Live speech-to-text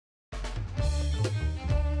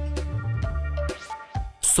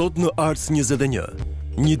Sot në Arts21,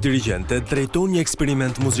 një dirigjente drejton një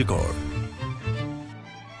eksperiment muzikor.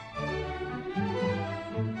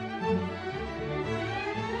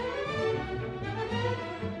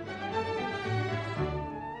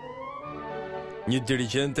 Një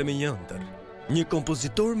dirigjente me një ëndër, një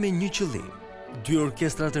kompozitor me një qëllim, dy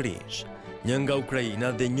orkestra të rinj, një nga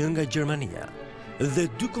Ukraina dhe një nga Gjermania, dhe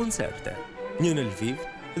dy koncerte, një në Lviv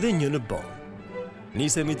dhe një në Bonn.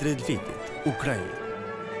 Nisemi drejt Lvivit, Ukrainë.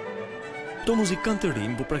 Këto muzikantë të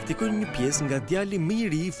rinj po praktikojnë një pjesë nga djali më i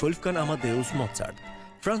ri i Wolfgang Amadeus Mozart,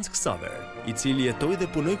 Franz Xaver, i cili jetoi dhe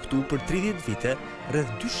punoi këtu për 30 vite,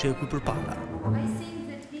 rreth 2 shekuj përpara.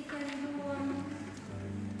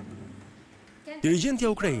 Dirigjentja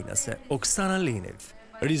ukrainase, Oksana Lviv,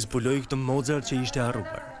 rizbuloi këtë Mozart që ishte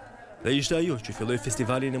harruar. Dhe ishte ajo që filloi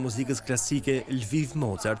festivalin e muzikës klasike Lviv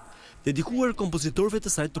Mozart, dedikuar kompozitorëve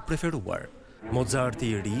të saj të preferuar, Mozarti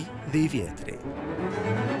i ri dhe i vjetri.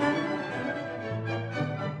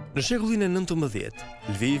 Në shekullin e 19,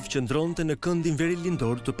 Lviv qëndronte në këndin veri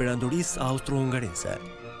lindor të perandorisë austro-hungareze.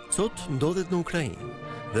 Sot ndodhet në Ukrainë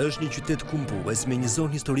dhe është një qytet kumbues me një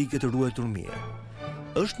zonë historike të ruajtur mirë.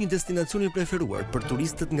 Është një destinacion i preferuar për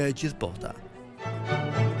turistët nga e gjithë bota.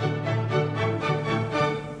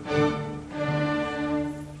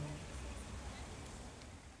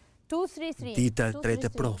 Dita e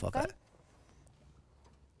tretë e provave.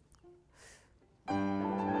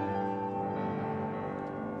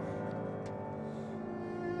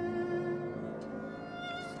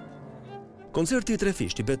 Koncerti i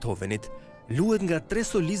trefisht i Beethovenit luhet nga 3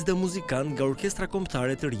 solistë dhe muzikantë nga Orkestra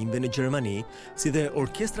Kombëtare të Rinjve në Gjermani, si dhe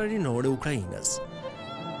Orkestra Rinore e Ukrainës.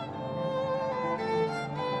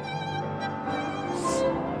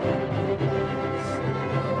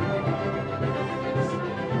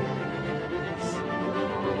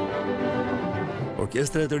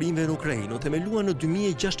 Orkestra e të Rinjve në Ukrainë u themelua në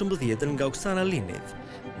 2016 nga Oksana Lviv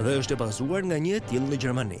dhe është e bazuar nga një e tillë në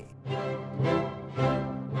Gjermani.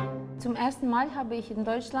 Zum ersten Mal habe ich in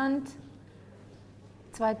Deutschland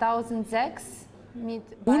 2006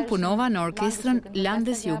 Unë punova në orkestrën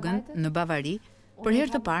Landesjugend në Bavari, për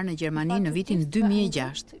herë të parë në Gjermani në vitin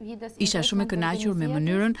 2006. Isha shumë e kënaqur me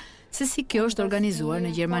mënyrën se si kjo është organizuar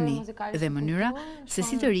në Gjermani dhe mënyra se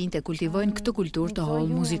si të rinjtë e kultivojnë këtë kulturë të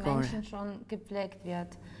hollë muzikore.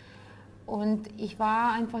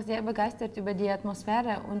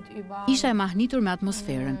 Isha e mahnitur me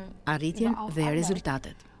atmosferën, arritjen dhe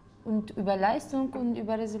rezultatet.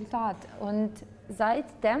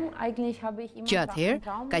 Që atëherë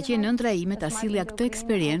ka qenë ëndra ime ta sillja këtë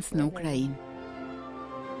eksperiencë në Ukrainë.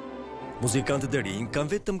 Muzikantët e rinj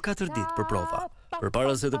kanë vetëm 4 ditë për prova,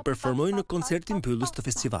 përpara se të performojnë në koncertin mbyllës të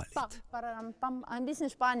festivalit.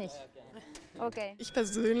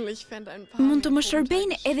 Mund të më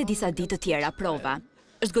shërbejnë edhe disa ditë të tjera prova.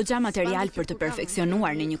 Është goxha material për të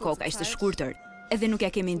perfeksionuar në një kohë kaq të shkurtër, edhe nuk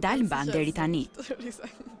ja kemi ndalë mban deri tani.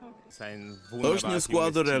 Është një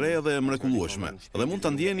skuadër e re dhe e mrekullueshme dhe mund ta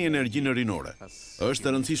ndjeni energjinë rinore. Është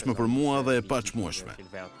e rëndësishme për mua dhe e paçmueshme.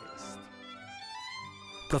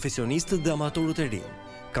 Profesionistët dhe amatorët e rinj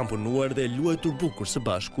kanë punuar dhe luajtur bukur së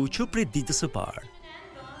bashku që prej ditës së parë.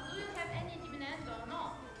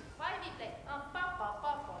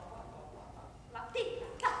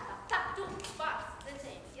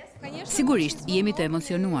 Sigurisht, jemi të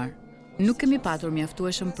emocionuar. Nuk kemi patur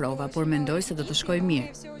mjaftueshëm prova, por mendoj se do të shkojë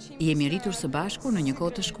mirë. Jemi rritur së bashku në një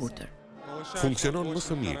kohë të shkurtër. Funksionon më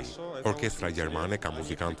së miri. Orkestra gjermane ka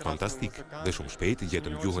muzikantë fantastik dhe shumë shpejt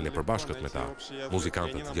gjetëm gjuhën e përbashkët me ta.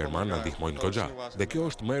 Muzikantët gjermanë na ndihmojnë goxha dhe kjo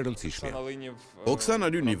është më e rëndësishmja. Oksana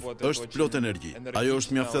Lviv është plot energji. Ajo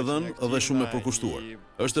është mjaft e dhënë dhe shumë e përkushtuar.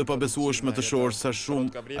 Është e pabesueshme të shohësh sa shumë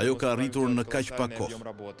ajo ka arritur në kaq pak kohë.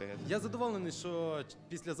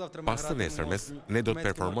 Pas të nesërmes, ne do të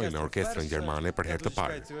performojmë me orkestrën gjermane për herë të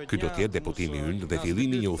parë. Ky do të jetë deputimi ynë dhe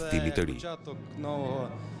fillimi i një udhëtimi të ri.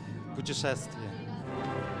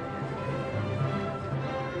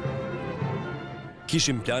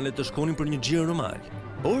 Kishim plane të shkonin për një xhiro normal,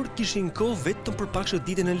 por kishin kohë vetëm për pak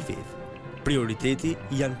ditë në Lviv. Prioriteti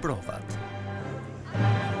janë provat.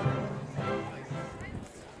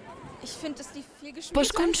 Po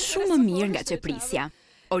shkon shumë më mirë nga që prisja.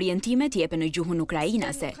 Orientimet jepen në gjuhën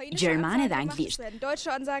ukrainase, gjermane dhe anglisht.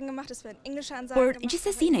 Por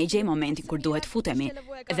gjithsesi ne i gjej momentin kur duhet futemi,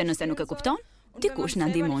 dhe nëse nuk e kupton, dikush na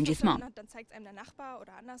ndihmon gjithmonë.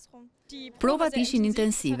 Provat ishin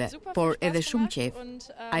intensive, por edhe shumë qejf.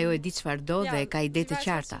 Ajo e di çfarë do dhe ka ide të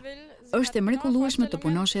qarta. Është e mrekullueshme të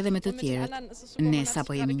punosh edhe me të tjerët. Ne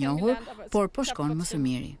sapo jemi njohur, por po shkon më së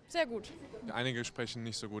miri. Einige sprechen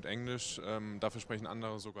nicht so gut Englisch, dafür sprechen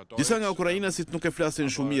andere sogar Deutsch. Disa nga ukrainasit nuk e flasin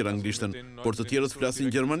shumë mirë anglishtën, por të tjerët flasin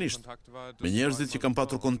gjermanisht. Me njerëzit që kanë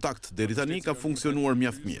patur kontakt deri tani ka funksionuar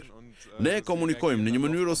mjaft mirë. Ne komunikojmë në një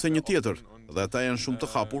mënyrë ose një tjetër, dhe ata janë shumë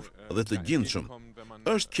të hapur dhe të gjindshëm.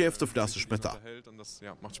 Është qejf të flasësh me ta.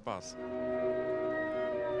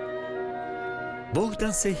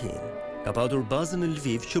 Bogdan Sehin ka patur bazën në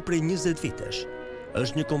Lviv që prej 20 vitesh.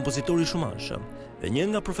 Është një kompozitor i shumanshëm dhe një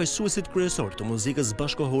nga përfaqësuesit kryesor të muzikës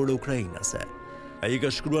bashkohore ukrainase. Ai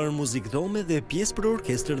ka shkruar muzikë dhome dhe pjesë për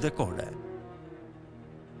orkestër dhe kore.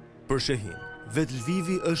 Për Shehin, vetë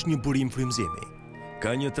Lvivi është një burim frymëzimi.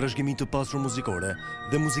 Ka një trashëgimi të pasur muzikore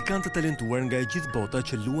dhe muzikantë të talentuar nga e gjithë bota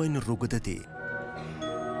që luajnë në rrugët e tij.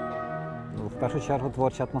 В першу чергу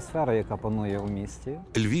творча атмосфера, яка панує у місті.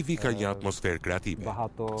 Lvivi ka një atmosferë kreative,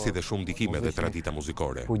 si dhe shumë ndikime dhe tradita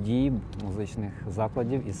muzikore. Подій, музичних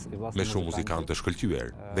закладів і власне Me shumë muzikantë të shkëlqyer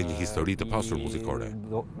dhe një histori të pasur muzikore.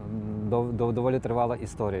 Доволі тривала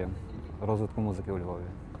історія розвитку музики у Львові.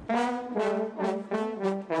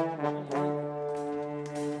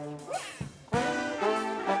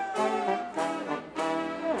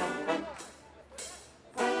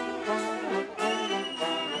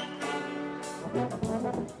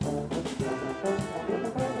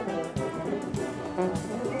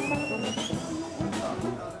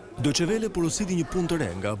 Deutsche Welle porositi një punë të re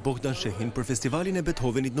nga Bogdan Shehin për festivalin e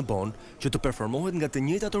Beethovenit në Bonn, që të performohet nga të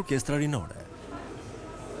njëjtat orkestra rinore.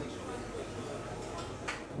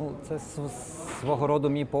 Це свого роду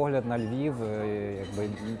мій погляд на Львів, якби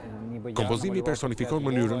ніби я Kompozimi personifikon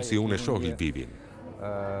mënyrën si unë e shoh Lvivin.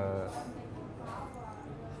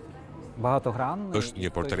 Është një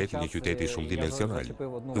portret i një qyteti shumë dimensional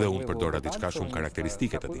dhe unë përdora diçka shumë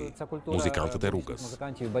karakteristike të tij, muzikantët e rrugës.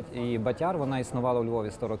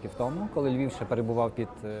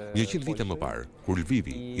 100 vite më parë, kur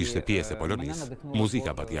Lvivi ishte pjesë e Polonisë,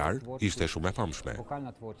 muzika batjar ishte shumë e famshme.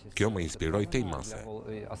 Kjo më inspiroi tej mase.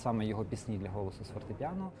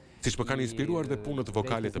 Siç më kanë inspiruar dhe punët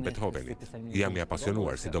vokale të Beethovenit, jam i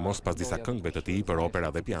apasionuar sidomos pas disa këngëve të tij për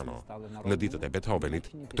opera dhe piano. Në ditët e Beethovenit,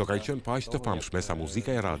 këto kanë qenë aq të famshme sa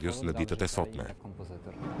muzika e radios në ditët e sotme.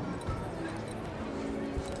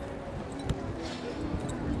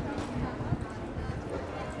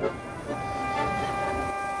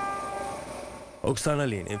 Oksana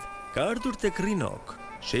Leniv ka ardhur tek Rinok,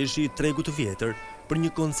 sheshi i tregut të vjetër, për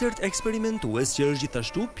një koncert eksperimentues që është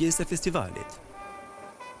gjithashtu pjesë e festivalit.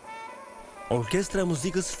 Orkestra e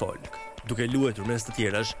muzikës folk, duke luajtur mes të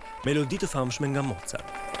tjerash melodi të famshme nga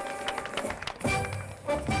Mozart.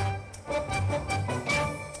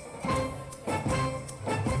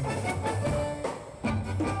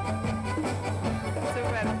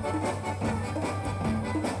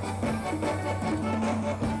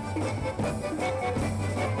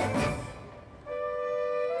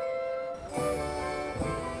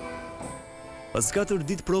 Pas 4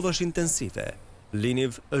 ditë provash intensive,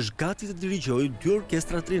 Leniv është gati të dirigjojë 2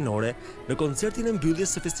 orkestra rinore në koncertin e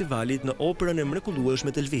mbylljes së festivalit në operën e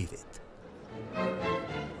mrekullueshme të Lvivit.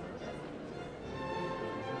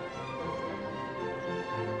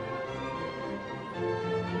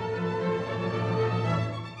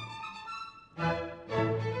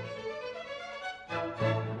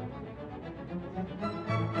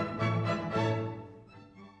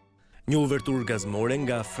 Një uvertur gazmore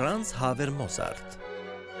nga Franz Haver Mozart.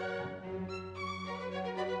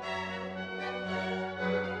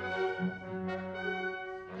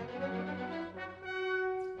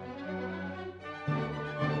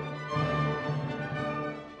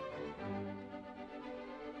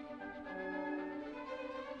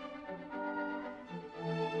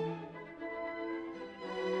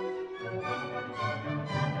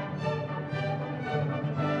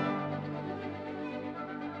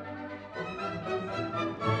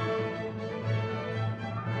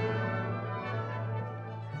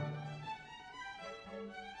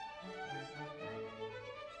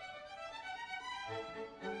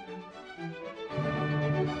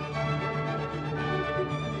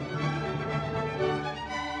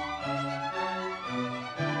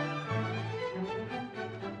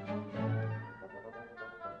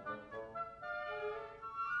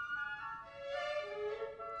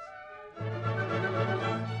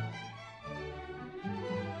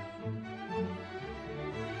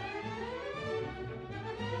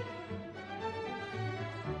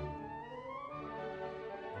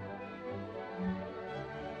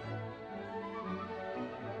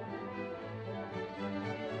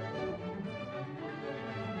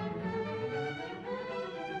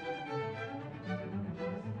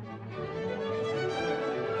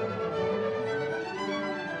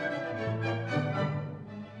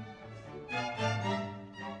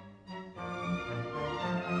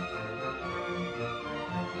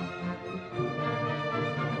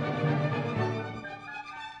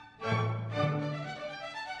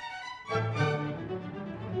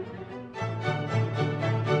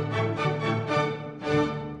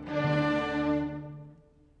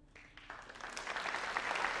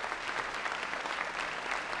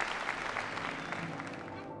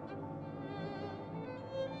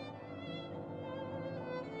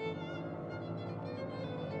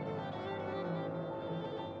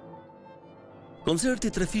 Koncerti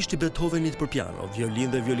trefishti Beethovenit për piano, violin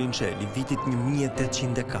dhe violonçel i vitit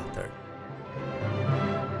 1804.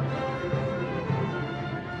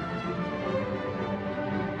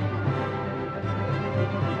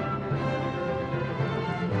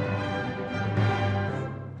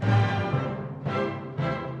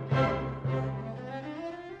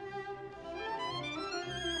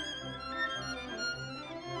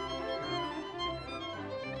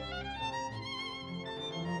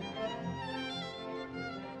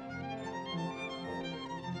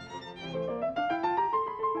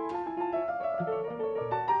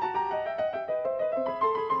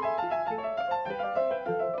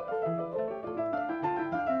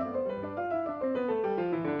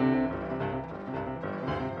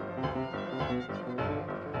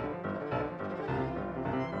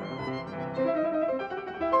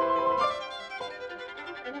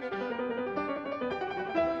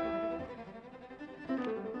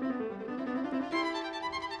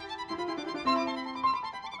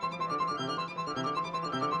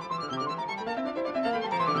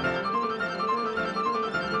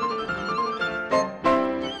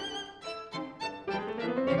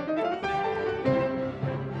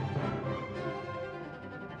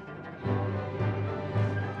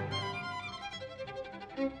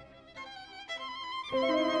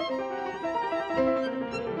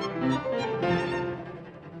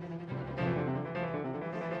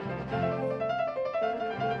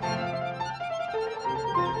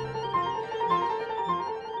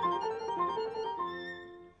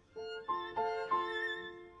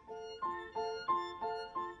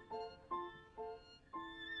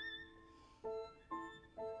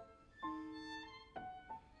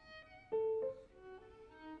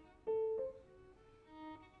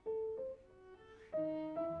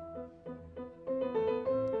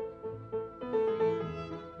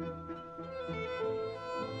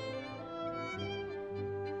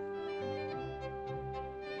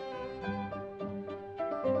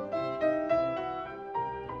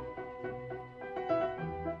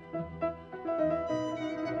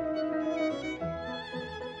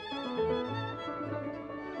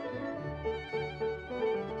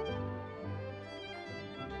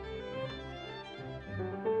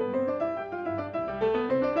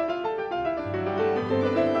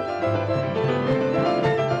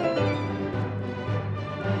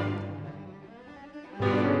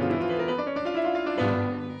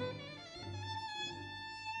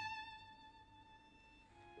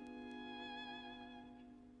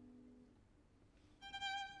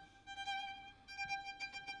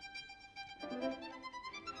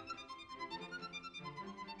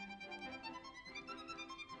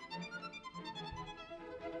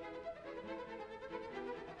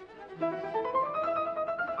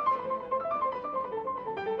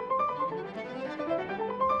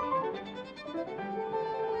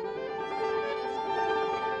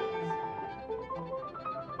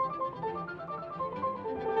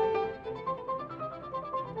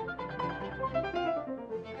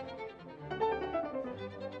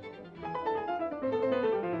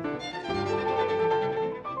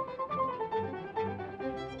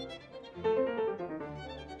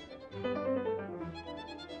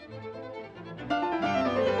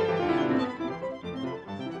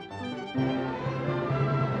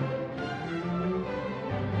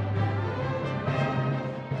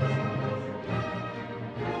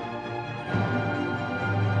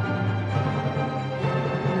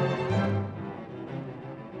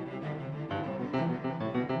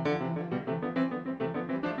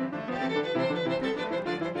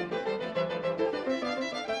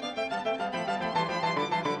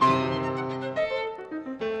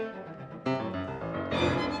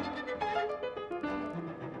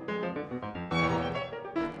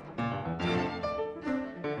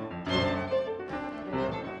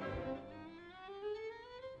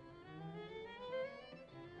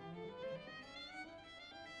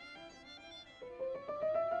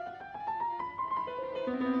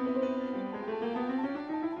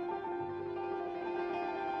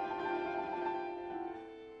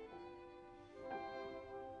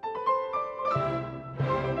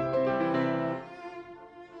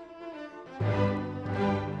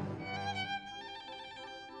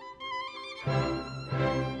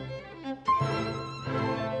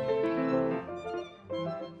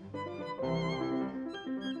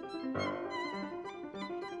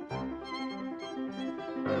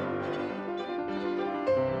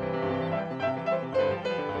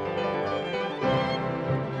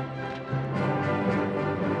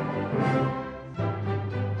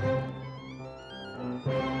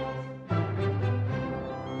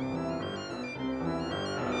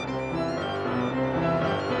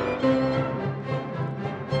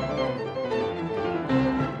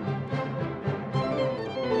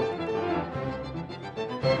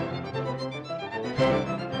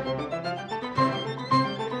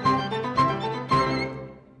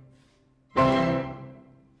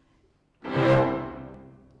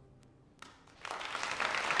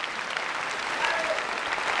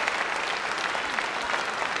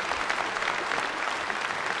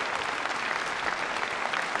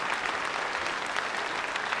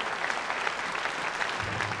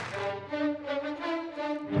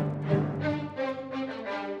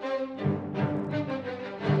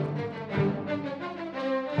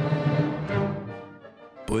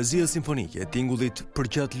 Poezia simfonike e tingullit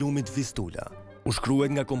Përgjat lumit Vistula u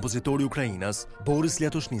shkruhet nga kompozitori ukrainas Boris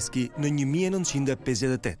Liatoshniski në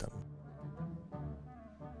 1958.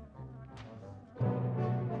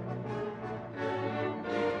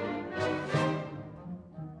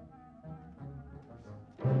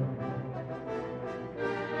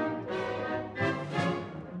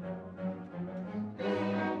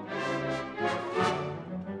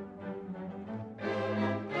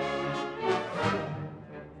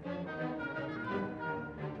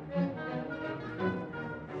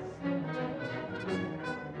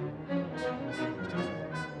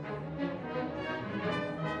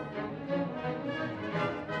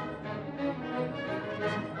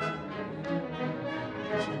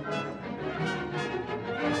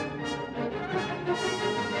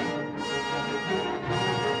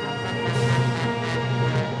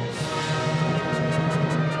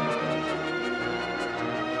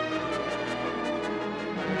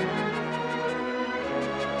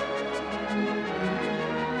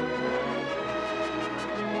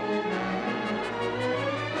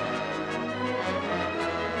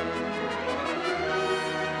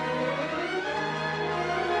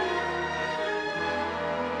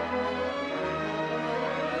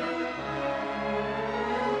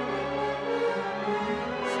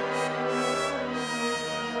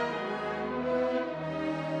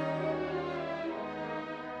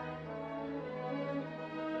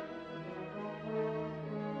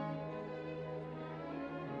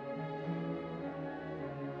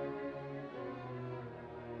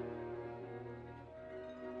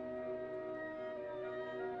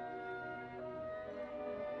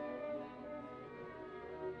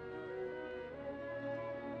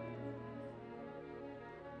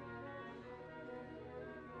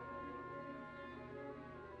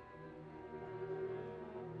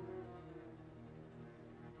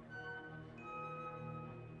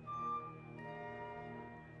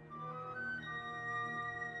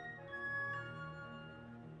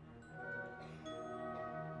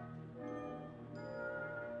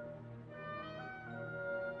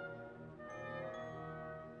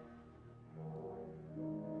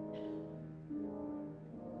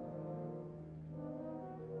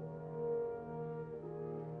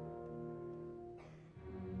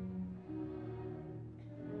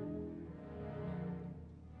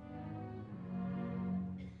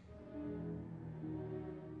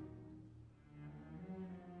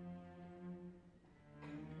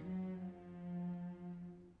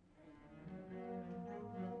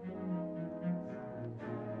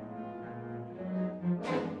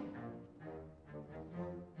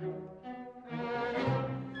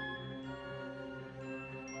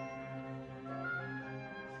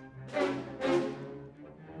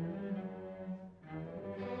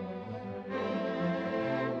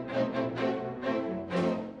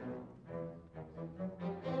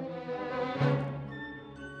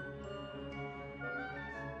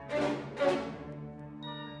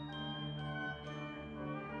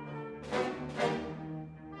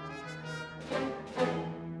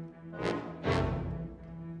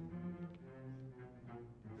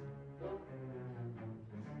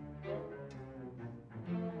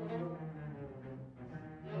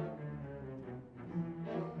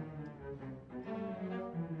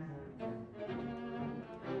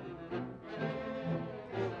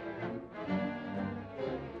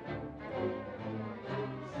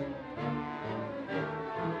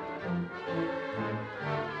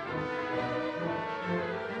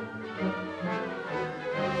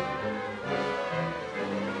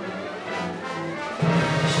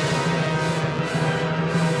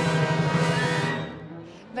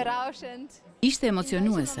 Ishte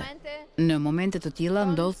emocionuese. Në momente të tilla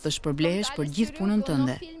ndodh të shpërblehesh për gjithë punën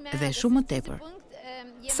tënde dhe shumë më tepër.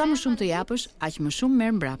 Sa më shumë të japësh, aq më shumë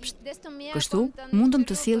merr mbrapsht. Kështu mundëm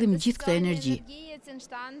të sjellim gjithë këtë energji.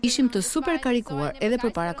 Ishim të super karikuar edhe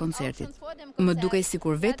përpara koncertit. Më dukej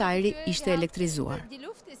sikur vetë ajri ishte elektrizuar.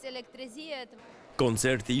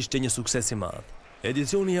 Koncerti ishte një sukses i madh.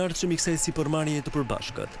 Edicioni i ardhshëm i kësaj sipërmarrjeje të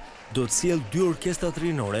përbashkët do të sjellë 2 orkestra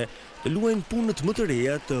trinore të luajnë punët më të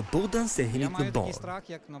reja të Bogdan Sehinit në Bonn.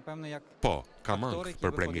 Po, ka mangë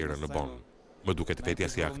për premierën në Bonn. Më duket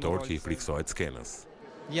vetja si aktor që i friksohet skenës.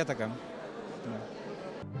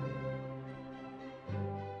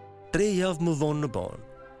 3 javë më vonë në Bonn,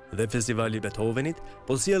 dhe festivali i Beethovenit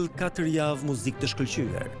po sjell 4 javë muzikë të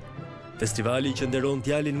shkëlqyer. Festivali që nderon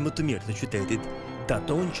djalin më të mirë të qytetit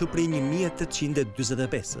daton që prej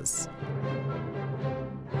 1845-s.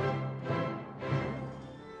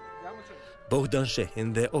 Bogdan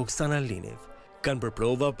Shehin dhe Oksana Liniv kanë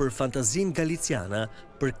përprova për Fantazin Galiciana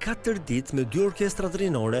për 4 ditë me 2 orkestra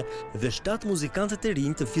rinore dhe 7 muzikantë të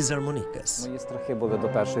rinj të fizharmonikës. Мої страхи були до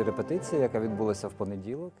першої репетиції, яка відбулася в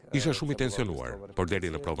понеділок. Isha shumë i tensionuar, por deri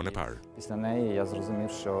në provën e parë. Після неї я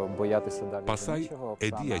зрозумів, що боятися далі Pasaj нічого. e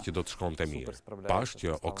dija që do të shkonte mirë. Pash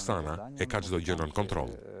që Oksana e ka çdo gjë nën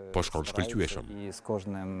kontroll, po shkon shkëlqyeshëm. І з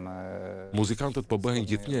кожним Muzikantët po bëhen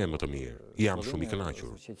gjithnjë më të mirë. Jam shumë i kënaqur.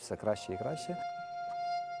 звучить все краще і краще.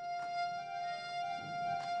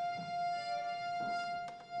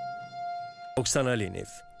 Oksana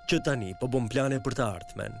Linif, që tani po bën plane për të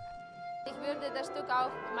ardhmen.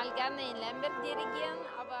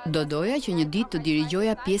 Do doja që një ditë të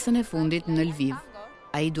dirigjoja pjesën e fundit në Lviv.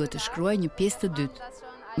 Ai duhet të shkruaj një pjesë të dytë,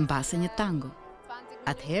 mbase një tango.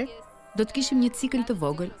 Atëherë do të kishim një cikël të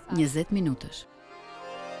vogël 20 minutash.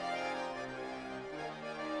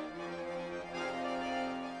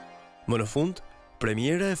 Më në fund,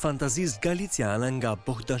 premiera e Fantazis Galiciana nga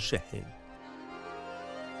Bohdan Shehin.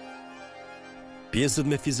 Pjesët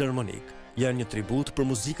me fizharmonik janë një tribut për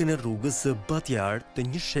muzikën e rrugës së Batjar të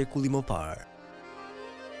një shekulli më parë.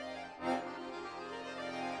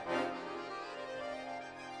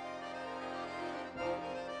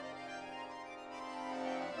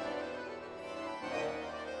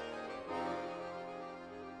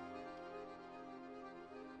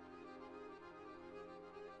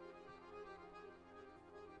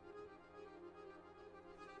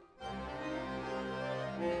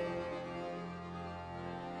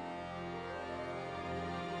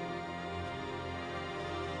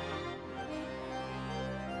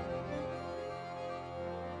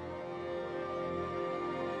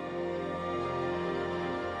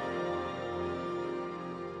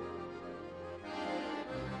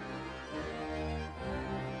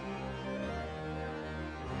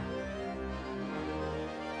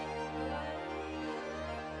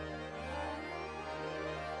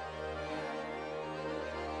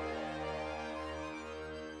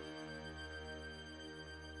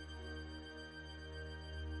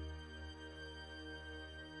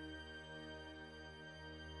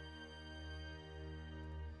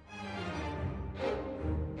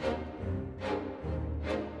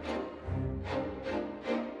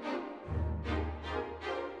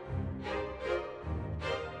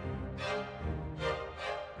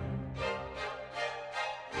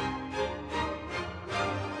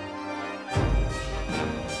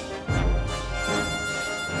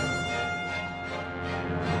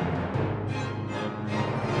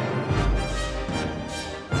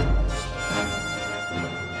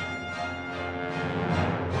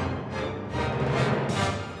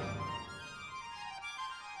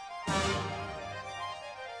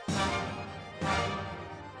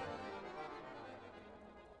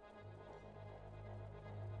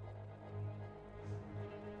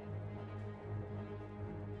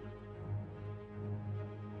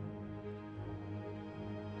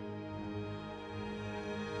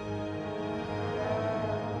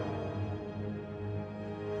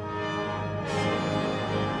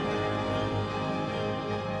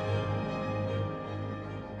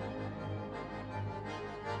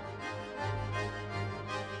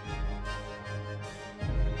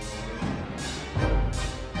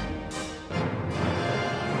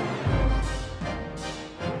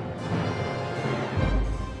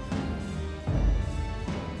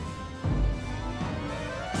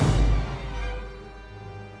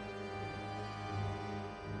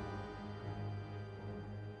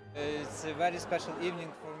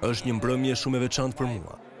 Është një mbrëmje shumë e veçantë për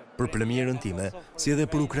mua, për premierën time, si edhe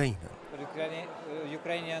për Ukrainën.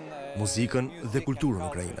 Muzikën dhe kulturën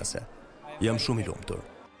ukrainase. Jam shumë i lumtur.